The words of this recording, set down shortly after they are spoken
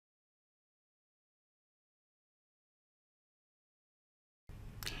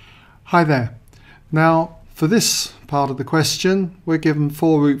Hi there. Now for this part of the question we're given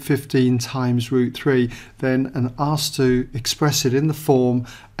 4 root 15 times root 3 then and asked to express it in the form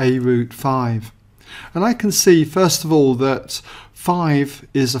a root 5. And I can see first of all that 5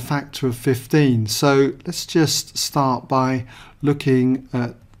 is a factor of 15, so let's just start by looking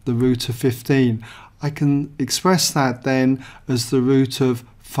at the root of 15. I can express that then as the root of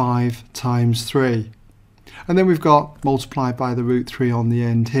 5 times 3. And then we've got multiplied by the root 3 on the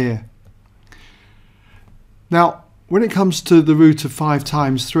end here. Now, when it comes to the root of 5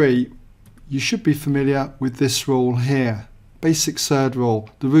 times 3, you should be familiar with this rule here. Basic surd rule.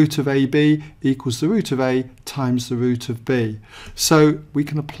 The root of AB equals the root of A times the root of B. So we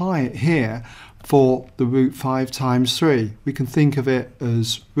can apply it here for the root 5 times 3. We can think of it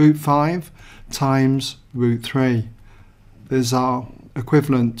as root 5 times root 3. There's our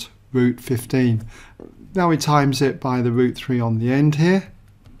equivalent root 15. Now we times it by the root 3 on the end here.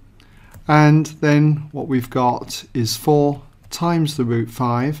 And then what we've got is 4 times the root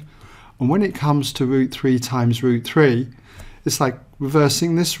 5. And when it comes to root 3 times root 3, it's like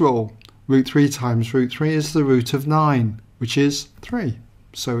reversing this rule. Root 3 times root 3 is the root of 9, which is 3.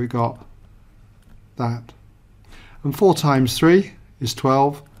 So we got that. And 4 times 3 is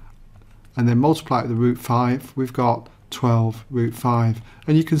 12. And then multiply the root 5, we've got 12 root 5.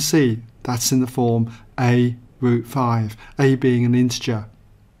 And you can see that's in the form a root 5, a being an integer.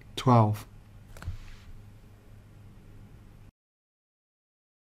 12.